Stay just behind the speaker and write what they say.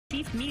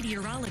Chief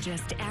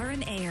Meteorologist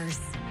Aaron Ayers.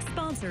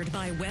 Sponsored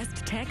by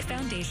West Tech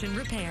Foundation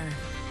Repair.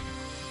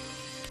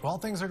 Well,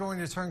 things are going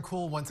to turn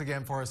cool once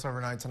again for us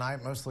overnight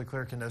tonight. Mostly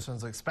clear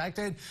conditions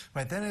expected.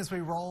 But then as we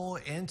roll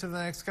into the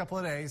next couple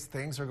of days,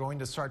 things are going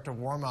to start to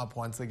warm up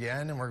once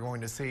again, and we're going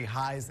to see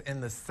highs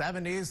in the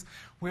 70s.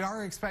 We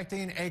are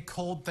expecting a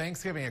cold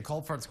Thanksgiving. A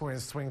cold front's going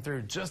to swing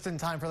through just in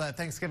time for that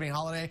Thanksgiving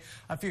holiday.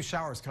 A few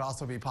showers could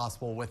also be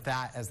possible with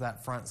that as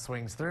that front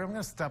swings through. I'm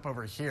going to step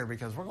over here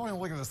because we're going to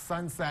look at the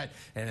sunset,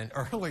 and an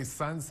early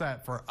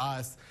sunset for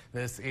us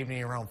this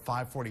evening around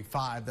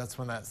 5:45. That's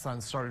when that sun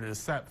started to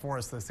set for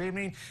us this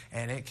evening.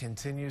 And it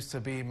continues to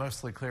be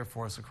mostly clear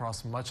for us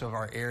across much of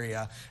our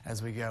area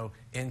as we go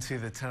into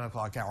the 10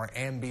 o'clock hour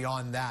and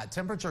beyond that.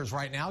 Temperatures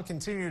right now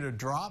continue to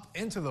drop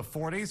into the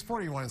 40s,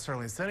 41 in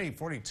Sterling City,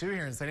 42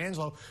 here in San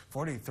Angelo,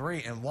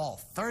 43 in Wall,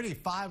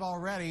 35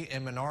 already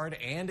in Menard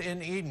and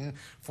in Eden,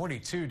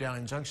 42 down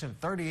in Junction,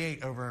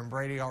 38 over in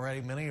Brady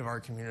already. Many of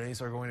our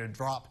communities are going to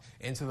drop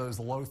into those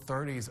low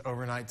 30s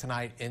overnight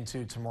tonight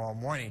into tomorrow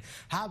morning.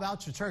 How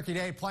about your Turkey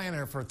Day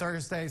planner for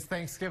Thursday's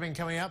Thanksgiving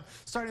coming up?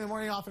 Starting the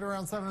morning off at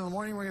around 7 in the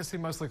morning, we're going to see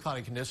mostly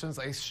cloudy conditions.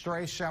 A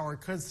stray shower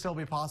could still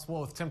be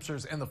possible with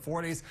temperatures in the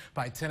 40s.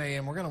 By 10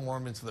 a.m., we're going to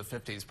warm into the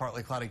 50s.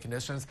 Partly cloudy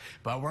conditions,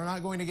 but we're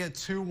not going to get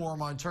too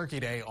warm on Turkey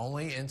Day,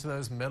 only into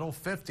those middle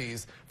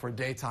 50s for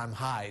daytime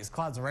highs.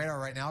 Clouds and radar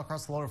right now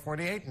across the lower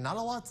 48. Not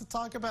a lot to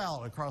talk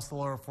about across the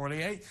lower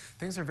 48.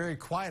 Things are very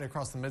quiet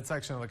across the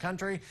midsection of the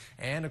country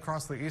and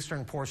across the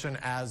eastern portion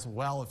as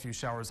well. A few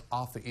showers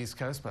off the east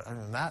coast, but other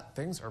than that,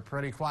 things are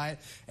pretty quiet,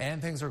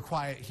 and things are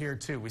quiet here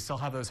too. We still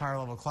have those higher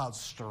level clouds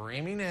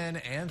streaming in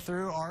and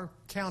through our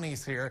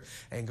counties here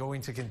and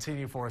going to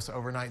continue for us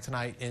overnight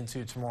tonight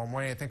into tomorrow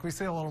morning. I think we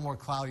see a little more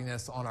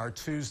cloudiness on our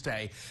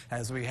Tuesday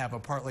as we have a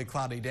partly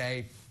cloudy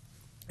day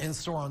in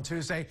store on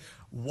Tuesday.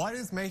 What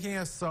is making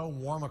us so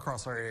warm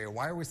across our area?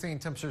 Why are we seeing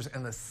temperatures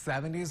in the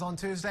 70s on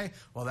Tuesday?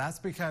 Well, that's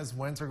because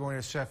winds are going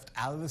to shift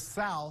out of the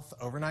south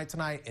overnight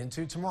tonight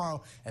into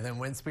tomorrow, and then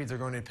wind speeds are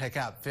going to pick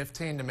up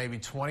 15 to maybe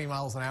 20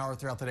 miles an hour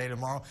throughout the day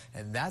tomorrow,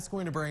 and that's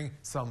going to bring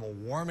some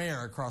warm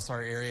air across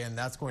our area, and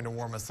that's going to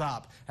warm us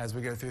up as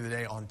we go through the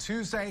day on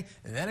Tuesday,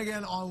 and then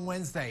again on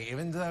Wednesday,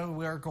 even though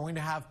we are going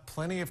to have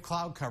plenty of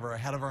cloud cover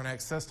ahead of our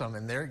next system,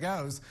 and there it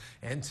goes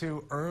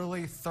into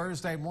early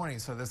Thursday morning.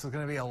 So this is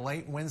going to be a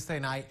late Wednesday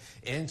night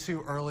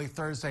into early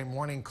Thursday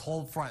morning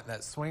cold front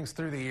that swings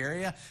through the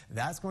area.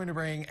 That's going to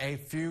bring a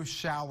few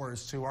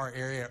showers to our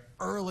area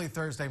early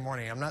Thursday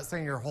morning. I'm not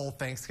saying your whole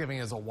Thanksgiving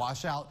is a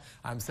washout.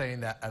 I'm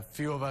saying that a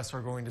few of us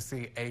are going to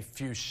see a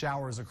few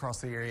showers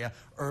across the area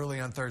early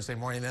on Thursday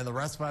morning. Then the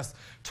rest of us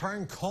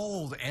turn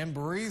cold and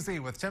breezy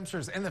with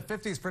temperatures in the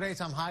 50s for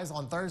daytime highs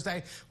on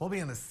Thursday. We'll be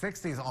in the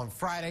 60s on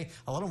Friday.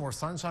 A little more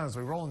sunshine as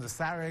we roll into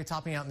Saturday,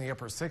 topping out in the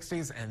upper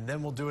 60s, and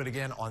then we'll do it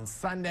again on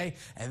Sunday.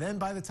 And then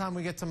by the time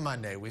we get to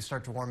Monday, we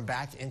start to warm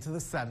back into the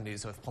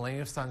 70s with plenty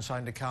of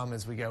sunshine to come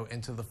as we go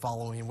into the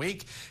following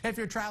week. If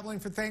you're traveling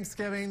for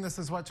Thanksgiving, this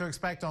is what to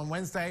expect on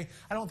Wednesday.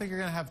 I don't think you're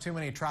going to have too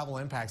many travel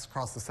impacts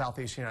across the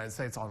southeast United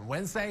States on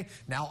Wednesday.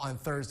 Now on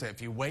Thursday,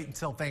 if you wait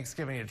until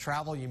Thanksgiving to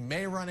travel, you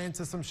may run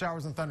into some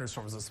showers and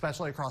thunderstorms,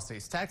 especially across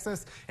East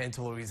Texas,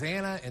 into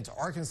Louisiana, into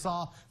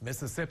Arkansas,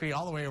 Mississippi,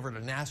 all the way over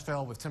to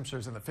Nashville with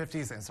temperatures in the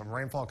 50s and some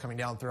rainfall coming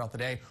down throughout the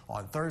day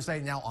on Thursday.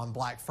 Now on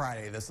Black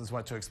Friday, this is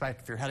what to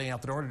expect if you're heading out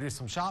the door to do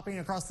some shopping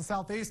across the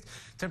southeast.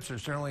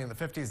 Temperatures generally in the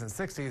 50s and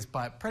 60s,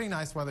 but pretty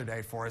nice weather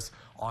day for us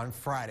on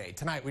Friday.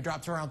 Tonight, we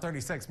drop to around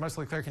 36,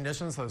 mostly clear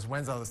conditions. Those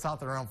winds out of the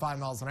south at around 5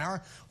 miles an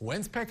hour.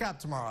 Winds pick up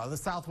tomorrow out of the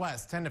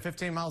southwest, 10 to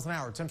 15 miles an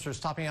hour. Temperatures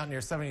topping out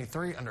near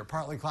 73 under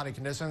partly cloudy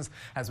conditions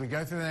as we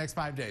go through the next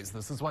 5 days.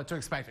 This is what to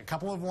expect. A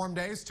couple of warm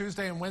days,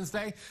 Tuesday and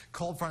Wednesday.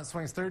 Cold front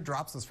swings through,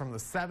 drops us from the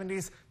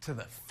 70s to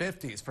the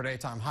 50s for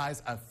daytime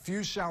highs. A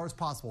few showers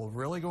possible.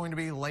 Really going to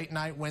be late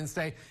night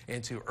Wednesday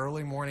into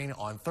early morning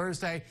on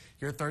Thursday.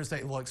 Your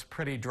Thursday looks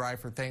pretty dry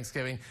for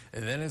Thanksgiving.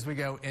 And then as we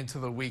go into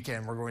the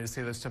weekend, we're going to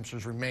see those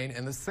temperatures remain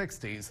in the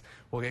 60s.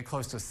 We'll get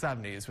close to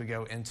 70 as we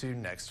go into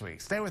next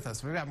week. Stay with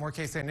us. We've got more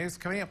KSAN News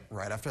coming up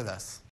right after this.